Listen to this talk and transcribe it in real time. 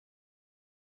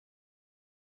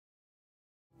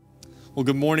Well,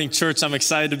 good morning, church. I'm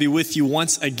excited to be with you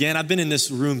once again. I've been in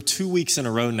this room 2 weeks in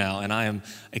a row now, and I am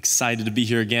excited to be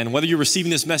here again. Whether you're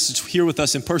receiving this message here with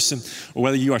us in person or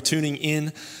whether you are tuning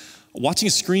in, watching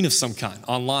a screen of some kind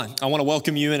online, I want to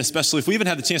welcome you in, especially if we haven't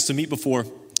had the chance to meet before.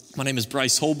 My name is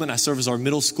Bryce Holdman. I serve as our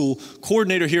middle school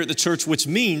coordinator here at the church, which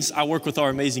means I work with our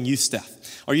amazing youth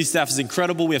staff. Our youth staff is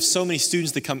incredible. We have so many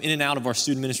students that come in and out of our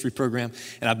student ministry program,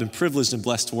 and I've been privileged and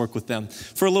blessed to work with them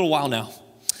for a little while now.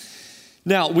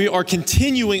 Now, we are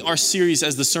continuing our series,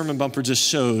 as the sermon bumper just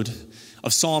showed,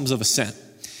 of Psalms of Ascent.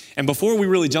 And before we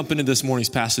really jump into this morning's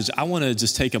passage, I want to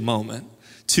just take a moment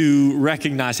to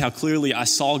recognize how clearly I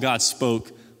saw God spoke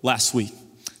last week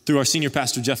through our senior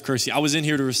pastor, Jeff Kersey. I was in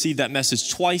here to receive that message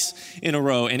twice in a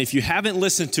row. And if you haven't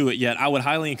listened to it yet, I would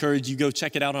highly encourage you go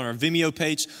check it out on our Vimeo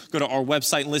page, go to our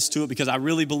website and listen to it, because I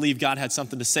really believe God had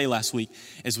something to say last week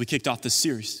as we kicked off this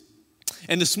series.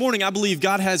 And this morning, I believe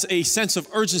God has a sense of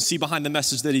urgency behind the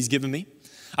message that he's given me.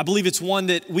 I believe it's one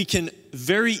that we can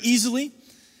very easily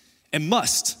and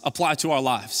must apply to our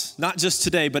lives, not just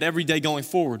today, but every day going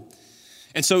forward.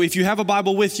 And so if you have a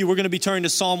Bible with you, we're going to be turning to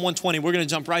Psalm 120. We're going to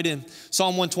jump right in.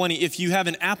 Psalm 120. If you have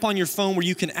an app on your phone where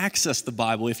you can access the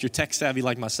Bible, if you're tech savvy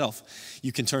like myself,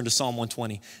 you can turn to Psalm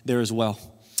 120 there as well.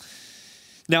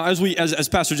 Now, as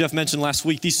Pastor Jeff mentioned last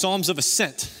week, these Psalms of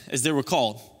Ascent, as they were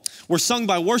called, were sung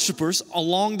by worshipers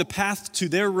along the path to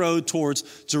their road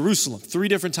towards Jerusalem 3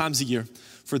 different times a year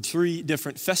for 3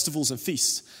 different festivals and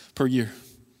feasts per year.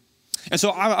 And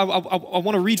so I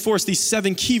want to read for us these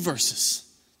 7 key verses,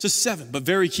 just 7, but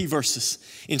very key verses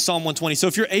in Psalm 120. So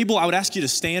if you're able, I would ask you to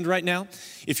stand right now.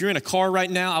 If you're in a car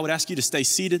right now, I would ask you to stay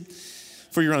seated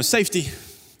for your own safety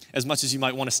as much as you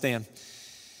might want to stand.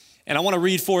 And I want to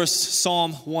read for us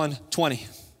Psalm 120.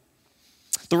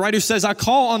 The writer says, I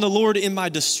call on the Lord in my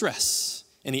distress,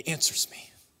 and he answers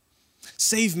me.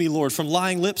 Save me, Lord, from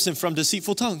lying lips and from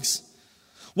deceitful tongues.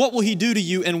 What will he do to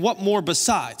you, and what more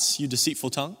besides, you deceitful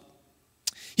tongue?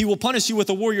 He will punish you with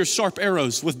a warrior's sharp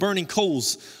arrows, with burning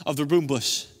coals of the broom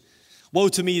bush. Woe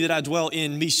to me that I dwell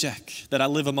in Meshech, that I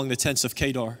live among the tents of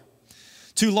Kedar.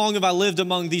 Too long have I lived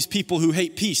among these people who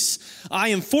hate peace. I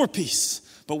am for peace,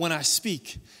 but when I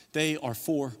speak, they are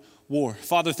for war.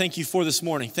 Father, thank you for this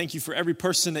morning. Thank you for every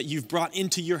person that you've brought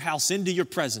into your house, into your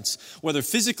presence, whether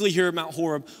physically here at Mount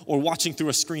Horeb or watching through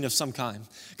a screen of some kind.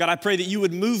 God, I pray that you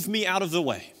would move me out of the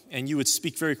way and you would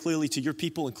speak very clearly to your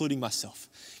people, including myself.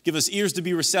 Give us ears to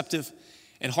be receptive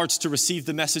and hearts to receive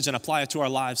the message and apply it to our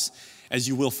lives as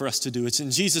you will for us to do. It's in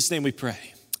Jesus' name we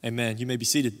pray. Amen. You may be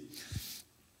seated.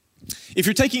 If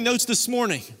you're taking notes this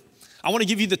morning, I want to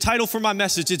give you the title for my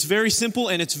message. It's very simple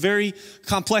and it's very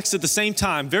complex at the same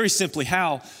time. Very simply,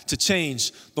 how to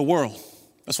change the world.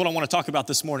 That's what I want to talk about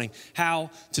this morning. How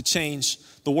to change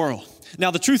the world. Now,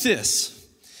 the truth is,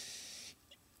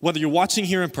 whether you're watching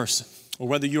here in person or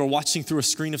whether you're watching through a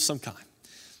screen of some kind,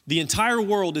 the entire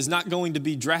world is not going to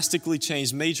be drastically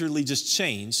changed, majorly just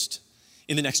changed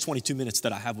in the next 22 minutes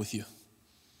that I have with you.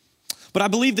 But I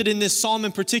believe that in this psalm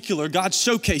in particular, God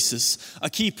showcases a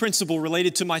key principle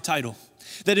related to my title.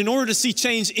 That in order to see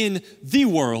change in the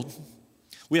world,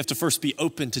 we have to first be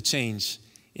open to change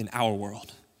in our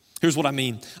world. Here's what I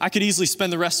mean. I could easily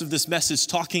spend the rest of this message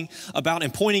talking about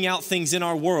and pointing out things in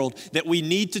our world that we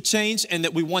need to change and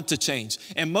that we want to change.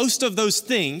 And most of those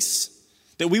things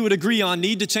that we would agree on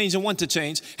need to change and want to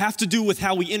change have to do with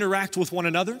how we interact with one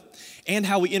another and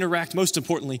how we interact, most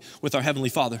importantly, with our Heavenly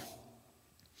Father.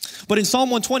 But in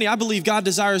Psalm 120, I believe God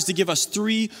desires to give us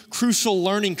 3 crucial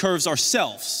learning curves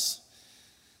ourselves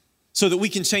so that we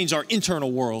can change our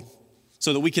internal world,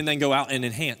 so that we can then go out and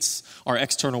enhance our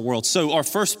external world. So our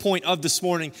first point of this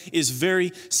morning is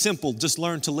very simple. Just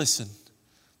learn to listen.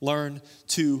 Learn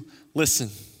to listen.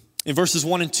 In verses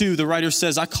 1 and 2, the writer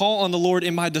says, I call on the Lord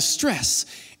in my distress,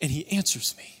 and he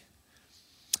answers me.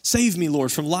 Save me,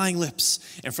 Lord, from lying lips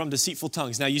and from deceitful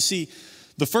tongues. Now you see,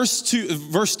 verse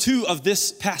 2 of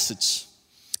this passage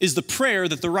is the prayer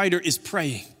that the writer is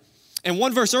praying. And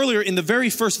one verse earlier, in the very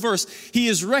first verse, he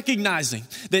is recognizing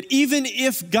that even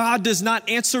if God does not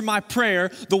answer my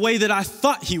prayer the way that I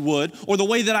thought he would or the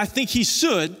way that I think he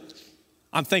should,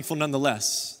 I'm thankful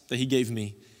nonetheless that he gave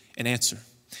me an answer.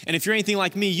 And if you're anything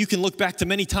like me, you can look back to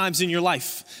many times in your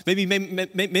life,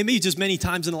 maybe just many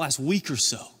times in the last week or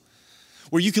so,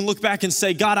 where you can look back and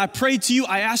say, God, I prayed to you.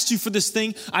 I asked you for this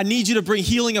thing. I need you to bring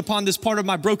healing upon this part of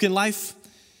my broken life.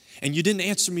 And you didn't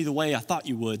answer me the way I thought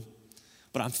you would.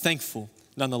 But I'm thankful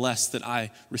nonetheless that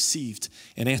I received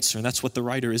an answer. And that's what the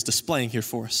writer is displaying here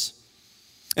for us.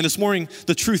 And this morning,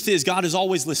 the truth is God is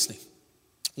always listening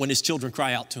when his children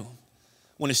cry out to him,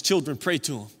 when his children pray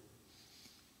to him.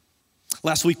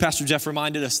 Last week, Pastor Jeff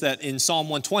reminded us that in Psalm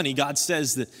 120, God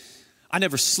says that I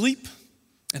never sleep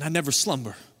and I never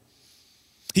slumber.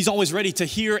 He's always ready to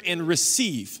hear and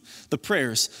receive the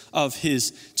prayers of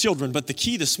his children. But the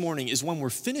key this morning is when we're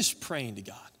finished praying to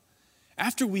God,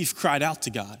 after we've cried out to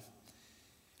God,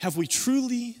 have we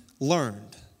truly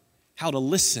learned how to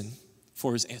listen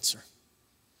for his answer?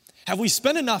 Have we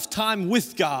spent enough time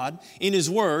with God in his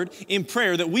word, in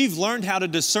prayer, that we've learned how to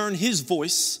discern his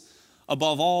voice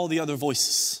above all the other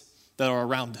voices that are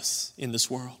around us in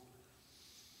this world?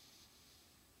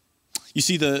 You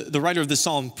see, the writer of this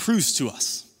psalm proves to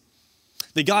us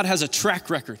that God has a track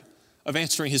record of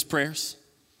answering his prayers,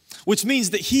 which means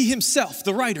that he himself,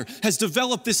 the writer, has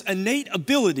developed this innate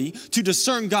ability to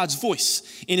discern God's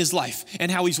voice in his life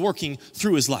and how he's working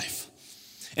through his life.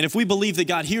 And if we believe that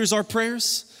God hears our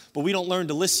prayers, but we don't learn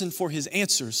to listen for his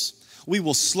answers, we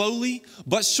will slowly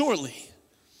but surely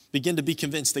begin to be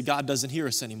convinced that God doesn't hear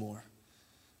us anymore,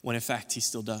 when in fact he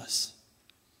still does.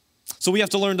 So we have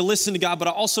to learn to listen to God, but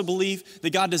I also believe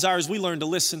that God desires we learn to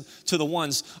listen to the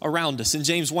ones around us. In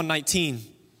James 1:19,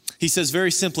 he says very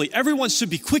simply, everyone should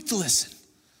be quick to listen,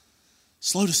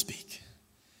 slow to speak,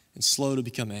 and slow to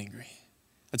become angry.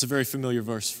 That's a very familiar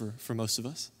verse for most of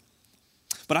us.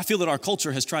 But I feel that our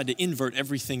culture has tried to invert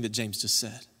everything that James just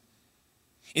said.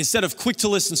 Instead of quick to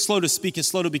listen, slow to speak, and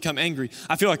slow to become angry,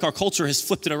 I feel like our culture has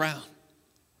flipped it around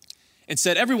and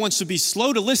said everyone should be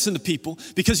slow to listen to people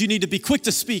because you need to be quick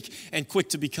to speak and quick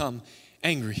to become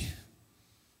angry.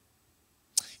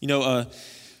 You know,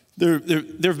 there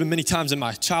have been many times in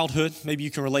my childhood, maybe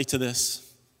you can relate to this,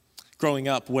 growing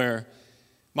up, where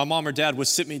my mom or dad would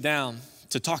sit me down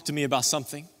to talk to me about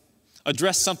something,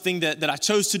 address something that I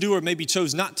chose to do or maybe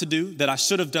chose not to do, that I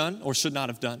should have done or should not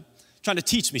have done, trying to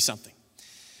teach me something.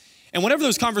 And whenever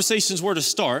those conversations were to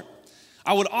start,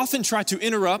 I would often try to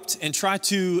interrupt and try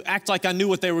to act like I knew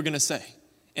what they were going to say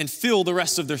and fill the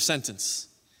rest of their sentence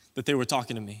that they were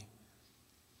talking to me.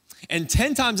 And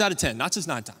 10 times out of 10, not just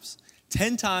 9 times,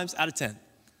 10 times out of 10,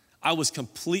 I was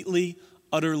completely,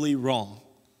 utterly wrong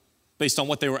based on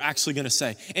what they were actually going to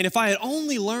say. And if I had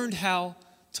only learned how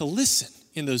to listen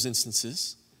in those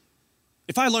instances,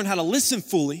 if I learned how to listen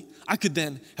fully, I could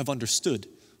then have understood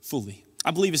fully. I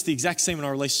believe it's the exact same in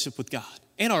our relationship with God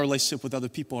and our relationship with other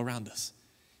people around us.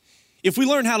 If we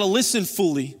learn how to listen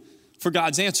fully for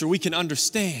God's answer, we can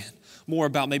understand more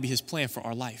about maybe his plan for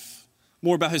our life,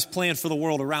 more about his plan for the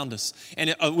world around us.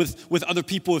 And with other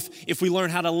people, if we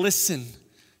learn how to listen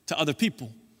to other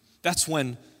people, that's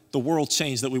when the world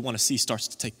change that we want to see starts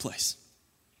to take place.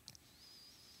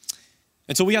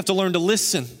 And so we have to learn to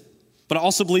listen. But I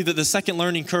also believe that the second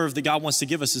learning curve that God wants to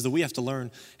give us is that we have to learn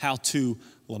how to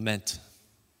lament.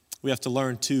 We have to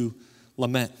learn to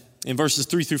lament. In verses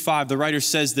 3-5, the writer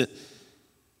says that,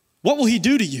 what will he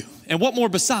do to you? And what more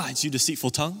besides, you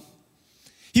deceitful tongue?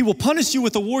 He will punish you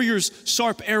with a warrior's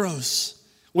sharp arrows,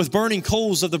 with burning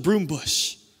coals of the broom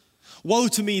bush. Woe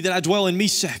to me that I dwell in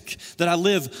Meshech, that I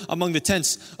live among the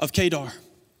tents of Kedar.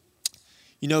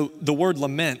 You know, the word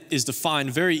lament is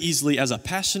defined very easily as a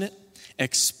passionate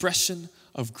expression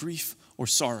of grief or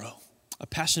sorrow. A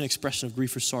passionate expression of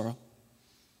grief or sorrow.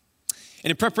 And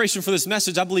in preparation for this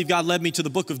message, I believe God led me to the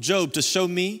book of Job to show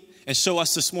me and show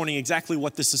us this morning exactly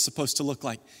what this is supposed to look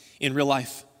like in real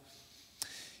life.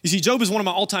 You see, Job is one of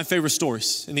my all-time favorite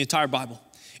stories in the entire Bible.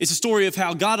 It's a story of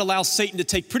how God allows Satan to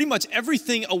take pretty much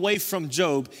everything away from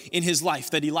Job in his life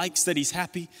that he likes, that he's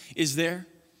happy is there,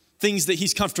 things that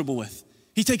he's comfortable with.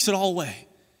 He takes it all away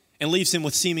and leaves him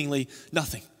with seemingly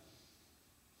nothing.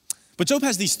 But Job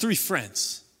has these 3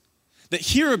 friends that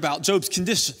hear about Job's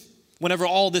condition whenever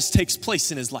all this takes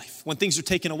place in his life, when things are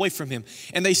taken away from him,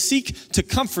 and they seek to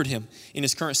comfort him in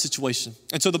his current situation.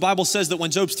 And so the Bible says that when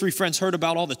Job's 3 friends heard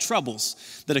about all the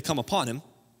troubles that had come upon him,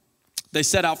 they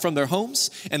set out from their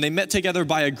homes and they met together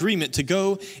by agreement to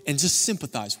go and just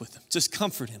sympathize with him, just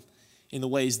comfort him in the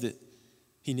ways that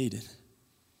he needed.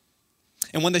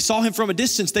 And when they saw him from a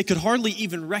distance, they could hardly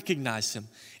even recognize him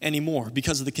anymore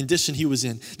because of the condition he was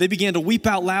in. They began to weep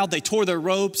out loud. They tore their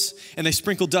robes and they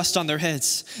sprinkled dust on their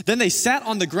heads. Then they sat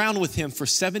on the ground with him for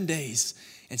 7 days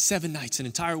and 7 nights, an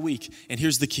entire week. And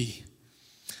here's the key.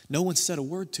 No one said a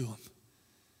word to him.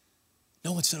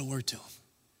 No one said a word to him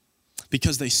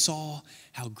because they saw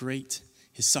how great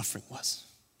his suffering was.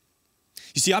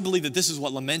 You see, I believe that this is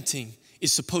what lamenting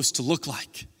is supposed to look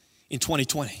like in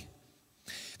 2020.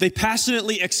 They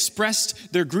passionately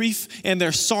expressed their grief and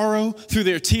their sorrow through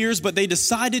their tears, but they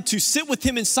decided to sit with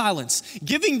him in silence,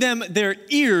 giving them their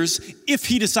ears if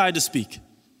he decided to speak,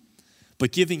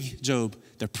 but giving Job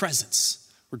their presence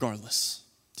regardless.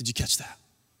 Did you catch that?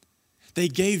 They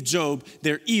gave Job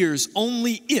their ears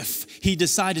only if he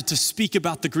decided to speak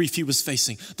about the grief he was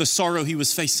facing, the sorrow he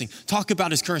was facing, talk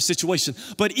about his current situation.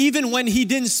 But even when he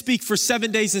didn't speak for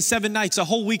 7 days and 7 nights, a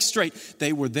whole week straight,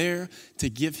 they were there to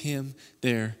give him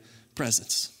their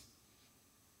presence.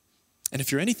 And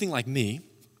if you're anything like me,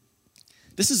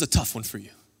 this is a tough one for you.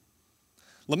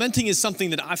 Lamenting is something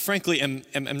that I frankly am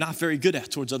not very good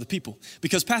at towards other people,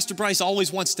 because Pastor Bryce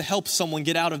always wants to help someone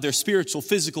get out of their spiritual,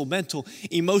 physical, mental,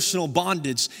 emotional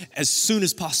bondage as soon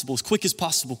as possible, as quick as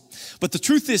possible. But the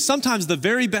truth is, sometimes the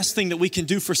very best thing that we can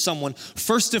do for someone,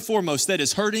 first and foremost, that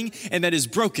is hurting and that is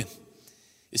broken,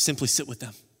 is simply sit with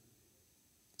them.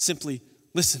 Simply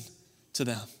listen to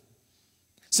them.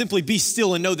 Simply be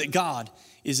still and know that God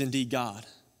is indeed God.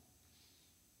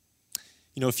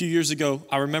 You know, a few years ago,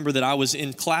 I remember that I was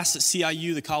in class at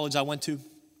CIU, the college I went to,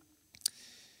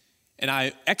 and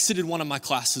I exited one of my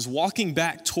classes, walking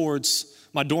back towards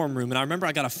my dorm room, and I remember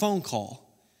I got a phone call,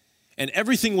 and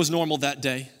everything was normal that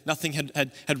day. Nothing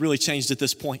had really changed at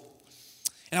this point.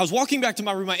 And I was walking back to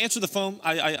my room. I answered the phone.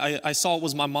 I saw it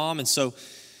was my mom, and so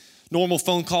normal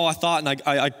phone call, I thought, and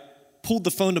I pulled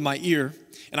the phone to my ear,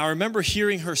 and I remember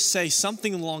hearing her say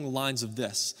something along the lines of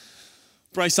this: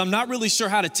 Bryce, I'm not really sure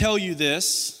how to tell you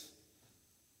this,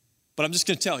 but I'm just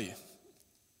going to tell you.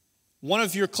 One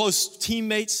of your close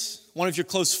teammates, one of your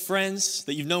close friends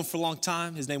that you've known for a long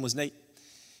time, his name was Nate,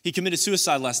 he committed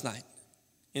suicide last night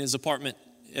in his apartment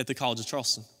at the College of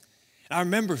Charleston. And I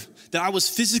remember that I was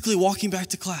physically walking back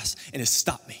to class, and it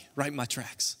stopped me right in my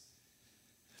tracks.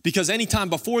 Because any time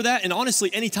before that, and honestly,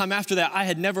 any time after that, I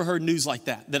had never heard news like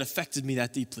that affected me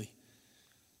that deeply.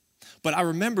 But I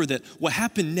remember that what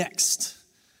happened next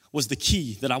was the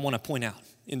key that I want to point out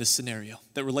in this scenario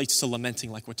that relates to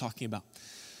lamenting like we're talking about.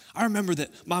 I remember that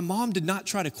my mom did not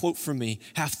try to quote from me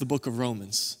half the book of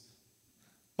Romans.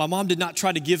 My mom did not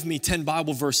try to give me 10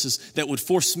 Bible verses that would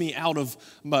force me out of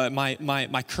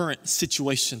my current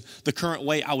situation, the current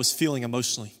way I was feeling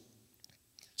emotionally.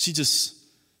 She just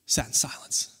sat in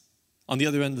silence on the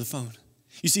other end of the phone.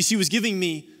 You see, she was giving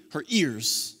me her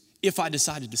ears if I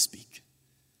decided to speak.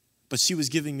 But she was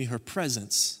giving me her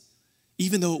presence,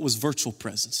 even though it was virtual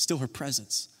presence, still her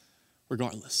presence,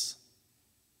 regardless.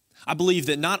 I believe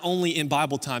that not only in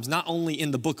Bible times, not only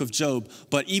in the book of Job,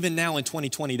 but even now in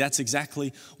 2020, that's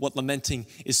exactly what lamenting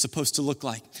is supposed to look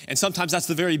like. And sometimes that's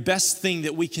the very best thing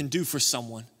that we can do for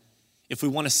someone if we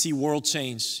want to see world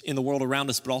change in the world around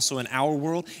us, but also in our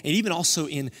world, and even also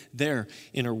in their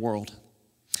inner world.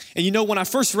 And you know, when I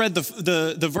first read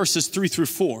the verses 3 through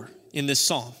 4 in this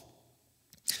psalm,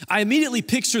 I immediately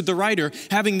pictured the writer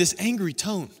having this angry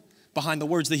tone behind the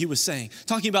words that he was saying,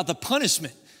 talking about the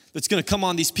punishment that's going to come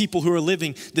on these people who are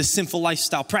living this sinful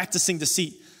lifestyle, practicing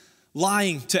deceit,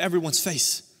 lying to everyone's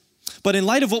face. But in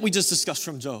light of what we just discussed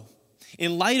from Job,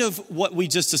 in light of what we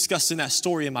just discussed in that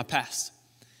story in my past,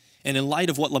 and in light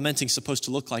of what lamenting is supposed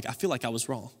to look like, I feel like I was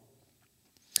wrong.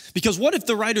 Because what if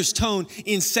the writer's tone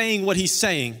in saying what he's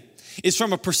saying is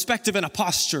from a perspective and a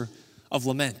posture of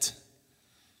lament?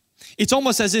 It's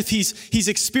almost as if he's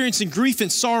experiencing grief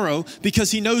and sorrow because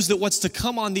he knows that what's to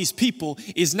come on these people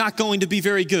is not going to be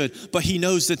very good, but he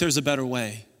knows that there's a better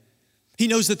way. He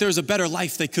knows that there's a better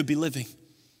life they could be living.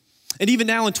 And even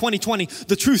now in 2020,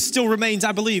 the truth still remains,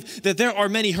 I believe, that there are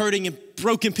many hurting and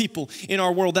broken people in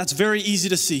our world. That's very easy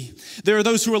to see. There are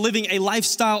those who are living a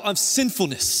lifestyle of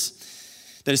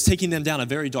sinfulness that is taking them down a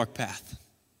very dark path.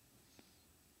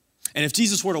 And if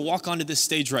Jesus were to walk onto this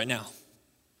stage right now,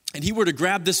 and he were to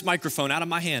grab this microphone out of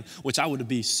my hand, which I would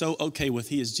be so okay with,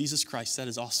 he is Jesus Christ, that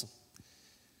is awesome.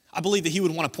 I believe that he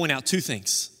would want to point out two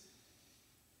things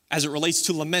as it relates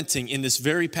to lamenting in this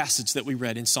very passage that we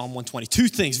read in Psalm 120. Two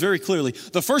things very clearly.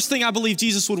 The first thing I believe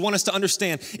Jesus would want us to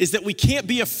understand is that we can't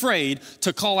be afraid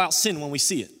to call out sin when we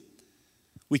see it.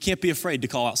 We can't be afraid to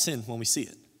call out sin when we see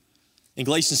it. In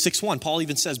Galatians 6:1, Paul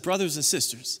even says, brothers and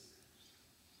sisters,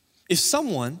 if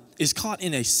someone is caught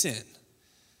in a sin,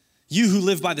 you who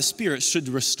live by the Spirit should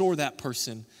restore that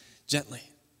person gently.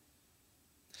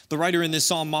 The writer in this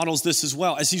psalm models this as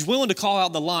well. As he's willing to call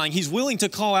out the lying, he's willing to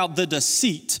call out the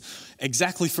deceit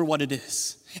exactly for what it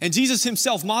is. And Jesus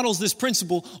himself models this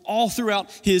principle all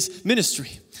throughout his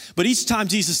ministry. But each time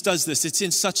Jesus does this, it's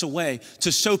in such a way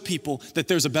to show people that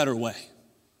there's a better way,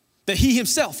 that he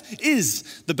himself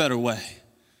is the better way.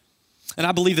 And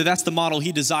I believe that that's the model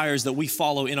he desires that we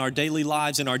follow in our daily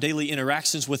lives, in our daily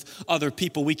interactions with other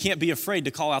people. We can't be afraid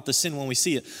to call out the sin when we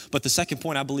see it. But the second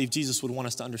point I believe Jesus would want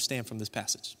us to understand from this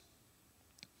passage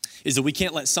is that we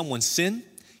can't let someone's sin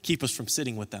keep us from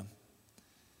sitting with them.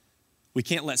 We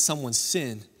can't let someone's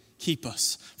sin keep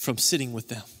us from sitting with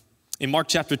them. In Mark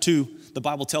chapter 2, the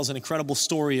Bible tells an incredible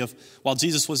story of while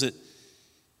Jesus was at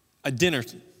a dinner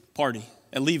party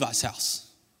at Levi's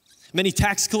house. Many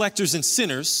tax collectors and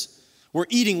sinners were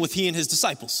eating with he and his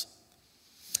disciples.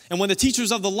 And when the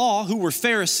teachers of the law, who were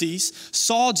Pharisees,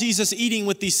 saw Jesus eating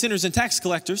with these sinners and tax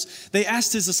collectors, they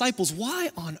asked his disciples, why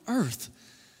on earth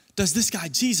does this guy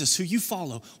Jesus, who you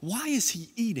follow, why is he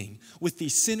eating with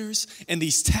these sinners and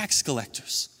these tax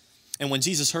collectors? And when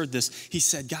Jesus heard this, he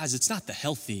said, guys, it's not the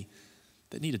healthy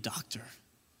that need a doctor.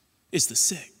 It's the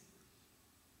sick.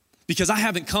 Because I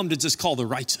haven't come to just call the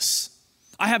righteous.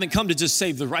 I haven't come to just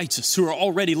save the righteous who are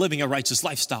already living a righteous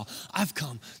lifestyle. I've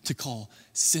come to call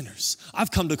sinners.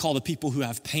 I've come to call the people who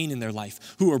have pain in their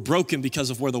life, who are broken because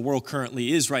of where the world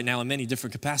currently is right now in many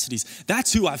different capacities.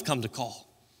 That's who I've come to call.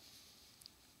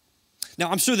 Now,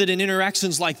 I'm sure that in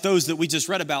interactions like those that we just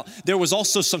read about, there was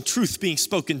also some truth being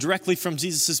spoken directly from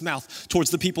Jesus' mouth towards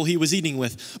the people he was eating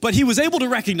with. But he was able to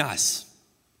recognize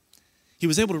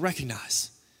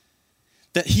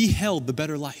that he held the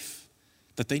better life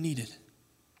that they needed,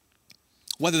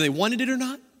 whether they wanted it or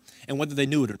not, and whether they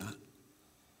knew it or not.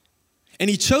 And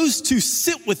he chose to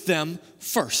sit with them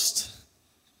first,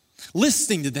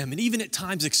 listening to them, and even at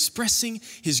times expressing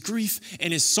his grief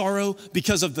and his sorrow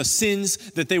because of the sins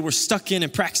that they were stuck in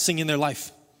and practicing in their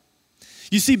life.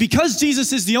 You see, because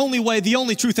Jesus is the only way, the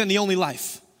only truth, and the only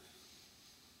life,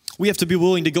 we have to be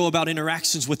willing to go about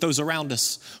interactions with those around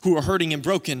us who are hurting and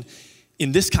broken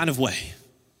in this kind of way.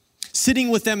 Sitting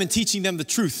with them and teaching them the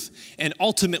truth and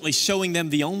ultimately showing them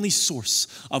the only source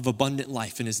of abundant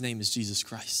life, and his name is Jesus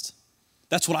Christ.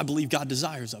 That's what I believe God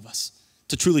desires of us,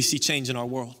 to truly see change in our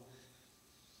world.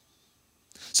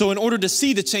 So in order to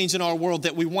see the change in our world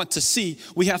that we want to see,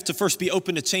 we have to first be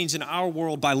open to change in our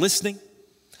world by listening,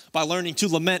 by learning to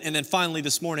lament, and then finally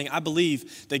this morning, I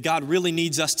believe that God really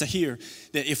needs us to hear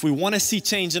that if we want to see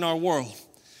change in our world,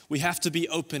 we have to be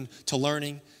open to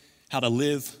learning how to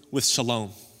live with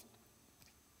shalom,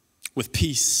 with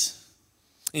peace.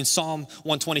 In Psalm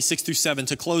 126-7,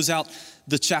 to close out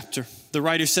the chapter, the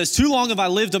writer says, "Too long have I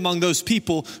lived among those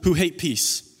people who hate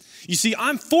peace. You see,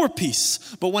 I'm for peace,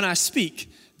 but when I speak,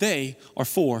 they are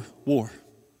for war."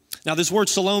 Now, this word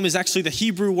shalom is actually the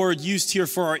Hebrew word used here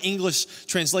for our English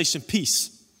translation, peace.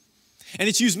 And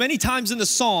it's used many times in the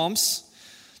Psalms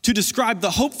to describe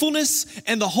the hopefulness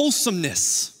and the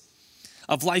wholesomeness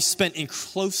of life spent in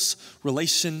close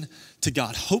relation to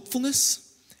God. Hopefulness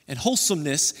and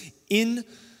wholesomeness in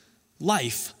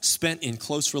life spent in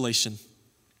close relation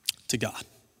to God.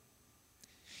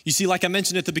 You see, like I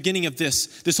mentioned at the beginning of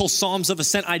this whole Psalms of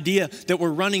Ascent idea that we're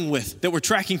running with, that we're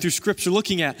tracking through Scripture,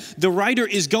 looking at, the writer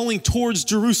is going towards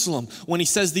Jerusalem when he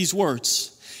says these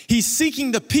words. He's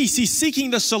seeking the peace, he's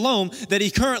seeking the shalom that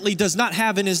he currently does not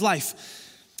have in his life.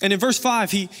 And in verse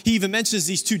 5, he even mentions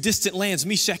these two distant lands,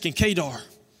 Meshech and Kedar,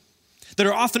 that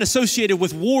are often associated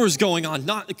with wars going on,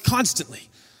 not constantly.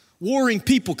 Warring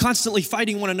people, constantly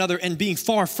fighting one another and being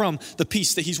far from the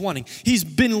peace that he's wanting. He's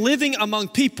been living among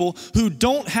people who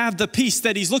don't have the peace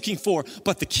that he's looking for,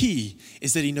 but the key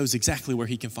is that he knows exactly where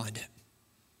he can find it.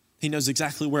 He knows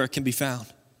exactly where it can be found.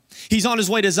 He's on his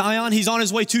way to Zion. He's on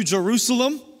his way to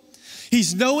Jerusalem.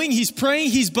 He's knowing, he's praying,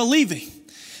 he's believing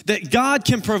that God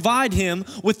can provide him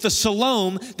with the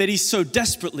shalom that he's so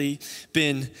desperately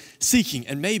been seeking.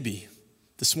 And maybe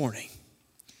this morning,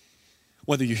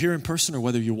 whether you're here in person or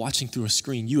whether you're watching through a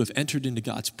screen, you have entered into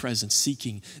God's presence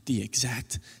seeking the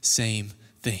exact same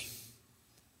thing.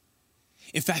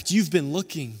 In fact, you've been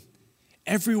looking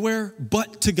everywhere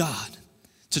but to God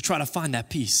to try to find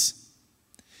that peace.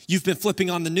 You've been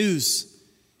flipping on the news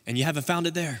and you haven't found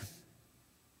it there.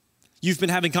 You've been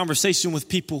having conversation with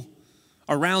people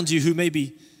around you who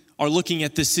maybe are looking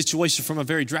at this situation from a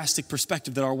very drastic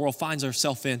perspective that our world finds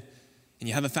ourselves in, and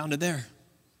you haven't found it there.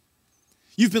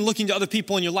 You've been looking to other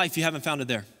people in your life, you haven't found it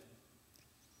there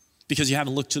because you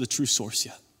haven't looked to the true source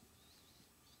yet.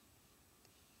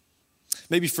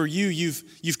 Maybe for you,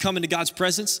 you've come into God's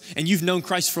presence and you've known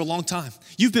Christ for a long time.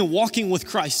 You've been walking with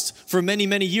Christ for many,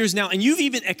 many years now, and you've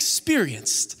even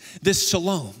experienced this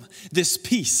shalom, this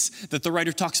peace that the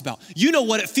writer talks about. You know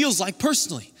what it feels like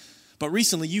personally, but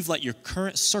recently you've let your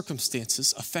current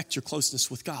circumstances affect your closeness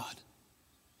with God.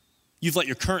 You've let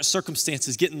your current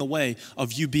circumstances get in the way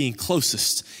of you being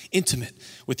closest, intimate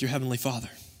with your Heavenly Father.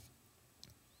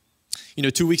 You know,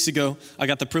 2 weeks ago, I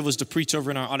got the privilege to preach over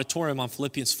in our auditorium on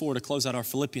Philippians 4 to close out our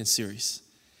Philippians series.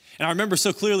 And I remember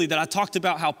so clearly that I talked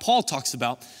about how Paul talks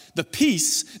about the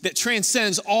peace that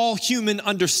transcends all human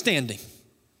understanding.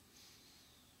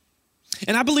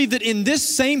 And I believe that in this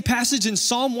same passage in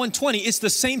Psalm 120, it's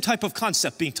the same type of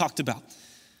concept being talked about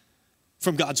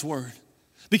from God's word.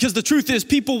 Because the truth is,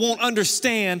 people won't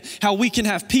understand how we can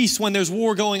have peace when there's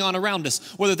war going on around us,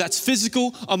 whether that's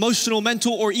physical, emotional,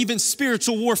 mental, or even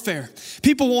spiritual warfare.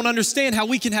 People won't understand how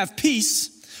we can have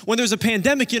peace when there's a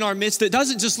pandemic in our midst that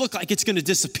doesn't just look like it's going to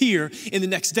disappear in the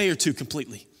next day or two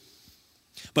completely.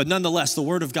 But nonetheless, the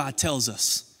Word of God tells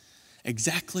us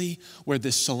exactly where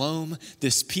this shalom,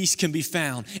 this peace can be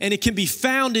found. And it can be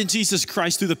found in Jesus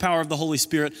Christ through the power of the Holy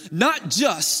Spirit, not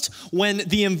just when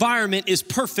the environment is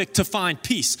perfect to find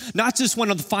peace, not just when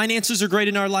the finances are great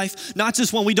in our life, not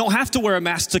just when we don't have to wear a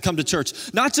mask to come to church,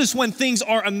 not just when things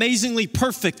are amazingly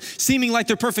perfect, seeming like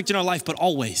they're perfect in our life, but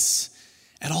always,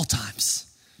 at all times,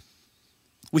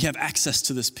 we have access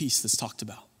to this peace that's talked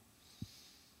about.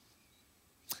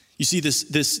 You see,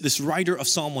 this writer of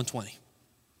Psalm 120,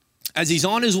 as he's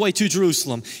on his way to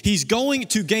Jerusalem, he's going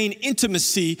to gain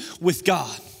intimacy with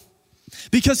God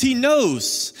because he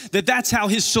knows that that's how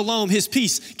his shalom, his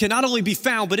peace, can not only be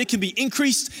found, but it can be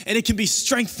increased and it can be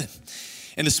strengthened.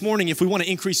 And this morning, if we want to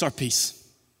increase our peace,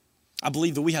 I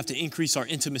believe that we have to increase our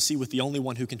intimacy with the only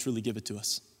one who can truly give it to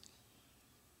us.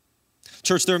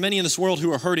 Church, there are many in this world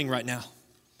who are hurting right now.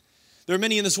 There are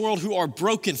many in this world who are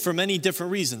broken for many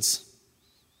different reasons.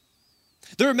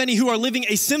 There are many who are living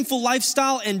a sinful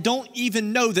lifestyle and don't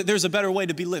even know that there's a better way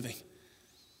to be living.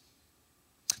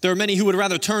 There are many who would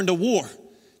rather turn to war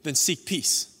than seek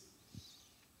peace.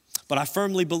 But I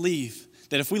firmly believe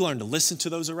that if we learn to listen to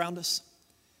those around us,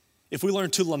 if we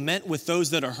learn to lament with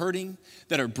those that are hurting,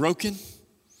 that are broken,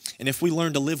 and if we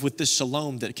learn to live with this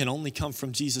shalom that can only come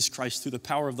from Jesus Christ through the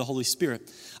power of the Holy Spirit,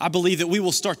 I believe that we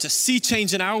will start to see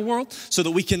change in our world so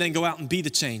that we can then go out and be the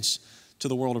change to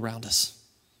the world around us.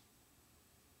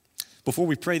 Before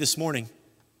we pray this morning,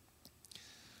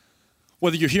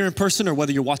 whether you're here in person or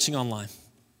whether you're watching online,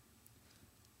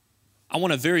 I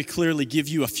want to very clearly give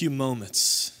you a few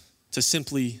moments to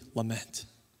simply lament.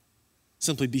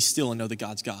 Simply be still and know that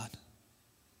God's God.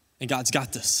 And God's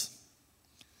got this.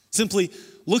 Simply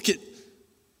look at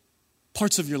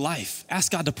parts of your life.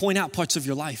 Ask God to point out parts of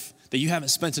your life that you haven't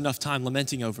spent enough time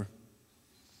lamenting over.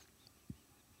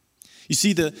 You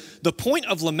see, the point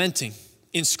of lamenting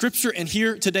in Scripture and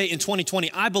here today in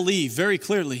 2020, I believe very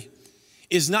clearly,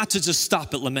 is not to just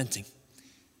stop at lamenting.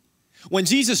 When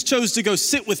Jesus chose to go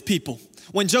sit with people,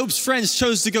 when Job's friends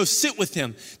chose to go sit with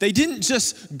him, they didn't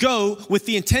just go with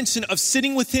the intention of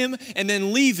sitting with him and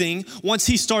then leaving once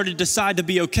he started to decide to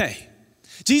be okay.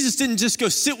 Jesus didn't just go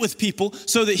sit with people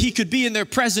so that he could be in their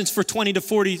presence for 20 to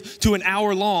 40 to an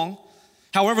hour long,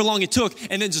 however long it took,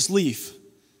 and then just leave.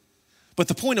 But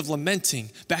the point of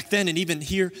lamenting back then and even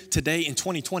here today in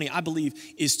 2020, I believe,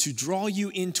 is to draw you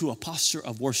into a posture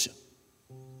of worship.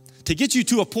 To get you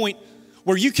to a point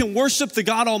where you can worship the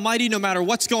God Almighty no matter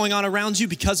what's going on around you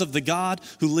because of the God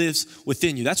who lives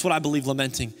within you. That's what I believe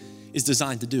lamenting is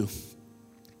designed to do.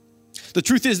 The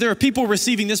truth is, there are people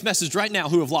receiving this message right now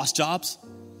who have lost jobs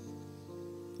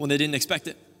when they didn't expect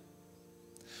it,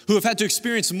 who have had to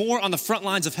experience more on the front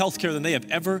lines of healthcare than they have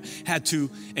ever had to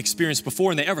experience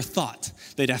before and they ever thought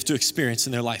they'd have to experience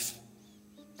in their life.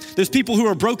 There's people who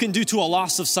are broken due to a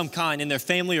loss of some kind in their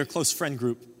family or close friend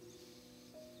group.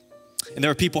 And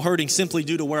there are people hurting simply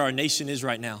due to where our nation is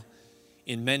right now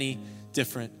in many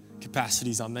different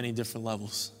capacities on many different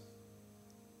levels.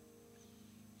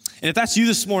 And if that's you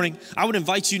this morning, I would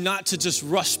invite you not to just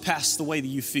rush past the way that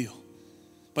you feel,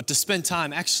 but to spend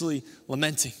time actually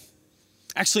lamenting.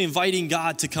 Actually inviting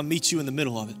God to come meet you in the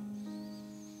middle of it.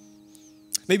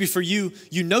 Maybe for you,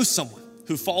 you know someone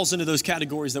who falls into those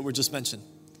categories that were just mentioned.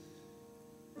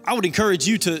 I would encourage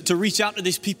you to reach out to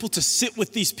these people, to sit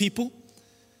with these people,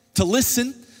 to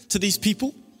listen to these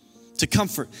people, to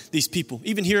comfort these people.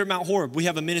 Even here at Mount Horeb, we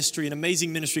have a ministry, an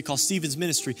amazing ministry called Stephen's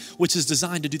Ministry, which is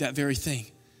designed to do that very thing.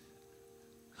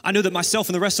 I know that myself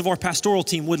and the rest of our pastoral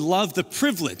team would love the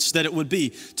privilege that it would be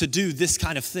to do this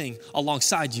kind of thing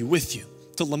alongside you, with you.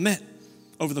 To lament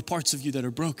over the parts of you that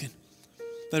are broken,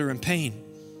 that are in pain,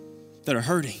 that are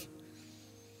hurting.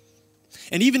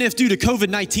 And even if due to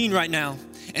COVID-19 right now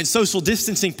and social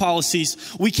distancing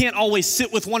policies, we can't always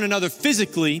sit with one another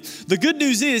physically, the good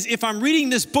news is if I'm reading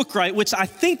this book right, which I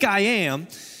think I am,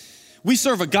 we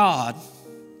serve a God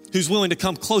who's willing to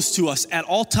come close to us at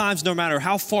all times, no matter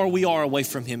how far we are away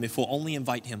from him, if we'll only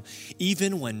invite him,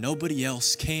 even when nobody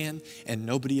else can and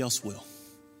nobody else will.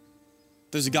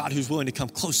 There's a God who's willing to come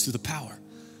close through the power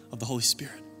of the Holy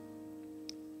Spirit.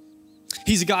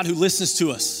 He's a God who listens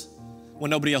to us when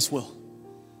nobody else will.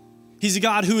 He's a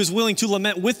God who is willing to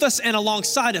lament with us and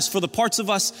alongside us for the parts of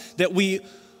us that we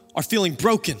are feeling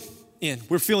broken in.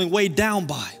 We're feeling weighed down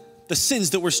by the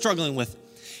sins that we're struggling with.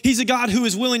 He's a God who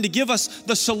is willing to give us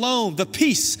the shalom, the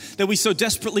peace that we so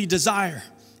desperately desire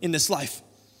in this life.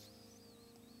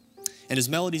 And as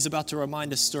Melody's about to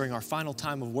remind us during our final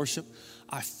time of worship,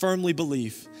 I firmly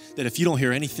believe that if you don't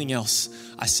hear anything else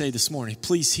I say this morning,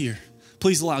 please hear,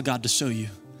 please allow God to show you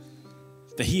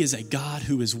that He is a God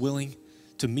who is willing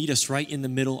to meet us right in the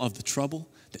middle of the trouble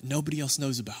that nobody else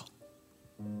knows about.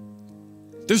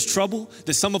 There's trouble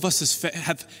that some of us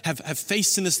have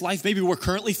faced in this life. Maybe we're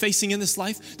currently facing in this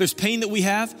life. There's pain that we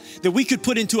have that we could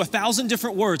put into 1,000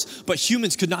 different words, but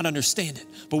humans could not understand it.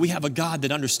 But we have a God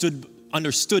that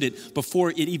understood it before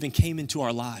it even came into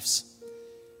our lives.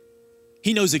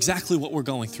 He knows exactly what we're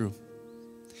going through.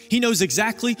 He knows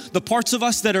exactly the parts of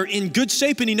us that are in good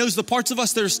shape, and He knows the parts of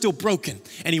us that are still broken.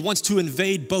 And He wants to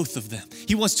invade both of them.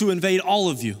 He wants to invade all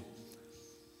of you.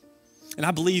 And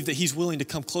I believe that He's willing to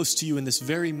come close to you in this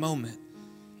very moment,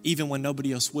 even when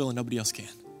nobody else will and nobody else can.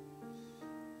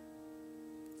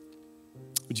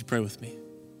 Would you pray with me?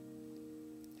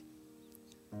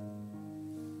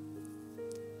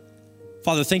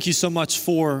 Father, thank you so much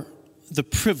for the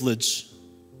privilege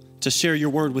to share your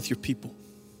word with your people.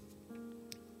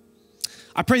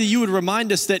 I pray that you would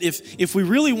remind us that if we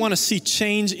really want to see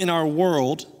change in our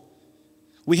world,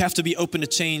 we have to be open to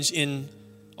change in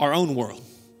our own world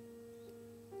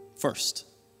first.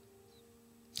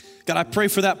 God, I pray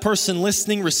for that person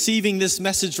listening, receiving this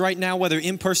message right now, whether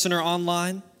in person or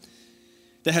online,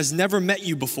 that has never met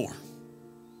you before,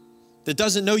 that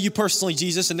doesn't know you personally,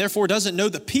 Jesus, and therefore doesn't know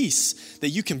the peace that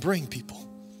you can bring people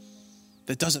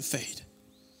that doesn't fade.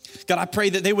 God, I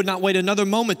pray that they would not wait another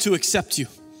moment to accept you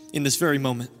in this very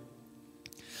moment.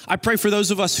 I pray for those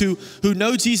of us who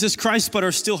know Jesus Christ but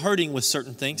are still hurting with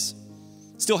certain things,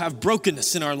 still have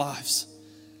brokenness in our lives.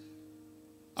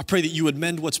 I pray that you would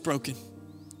mend what's broken.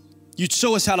 You'd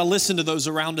show us how to listen to those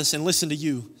around us and listen to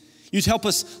you. You'd help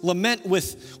us lament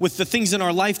with the things in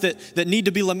our life that need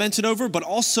to be lamented over, but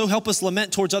also help us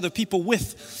lament towards other people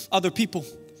with other people.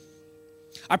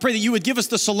 I pray that you would give us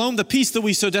the shalom, the peace that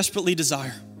we so desperately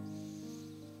desire.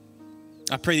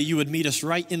 I pray that you would meet us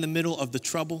right in the middle of the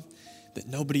trouble that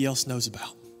nobody else knows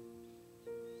about.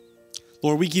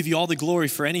 Lord, we give you all the glory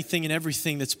for anything and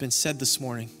everything that's been said this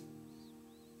morning.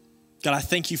 God, I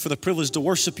thank you for the privilege to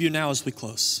worship you now as we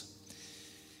close.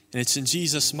 And it's in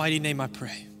Jesus' mighty name I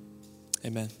pray.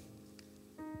 Amen.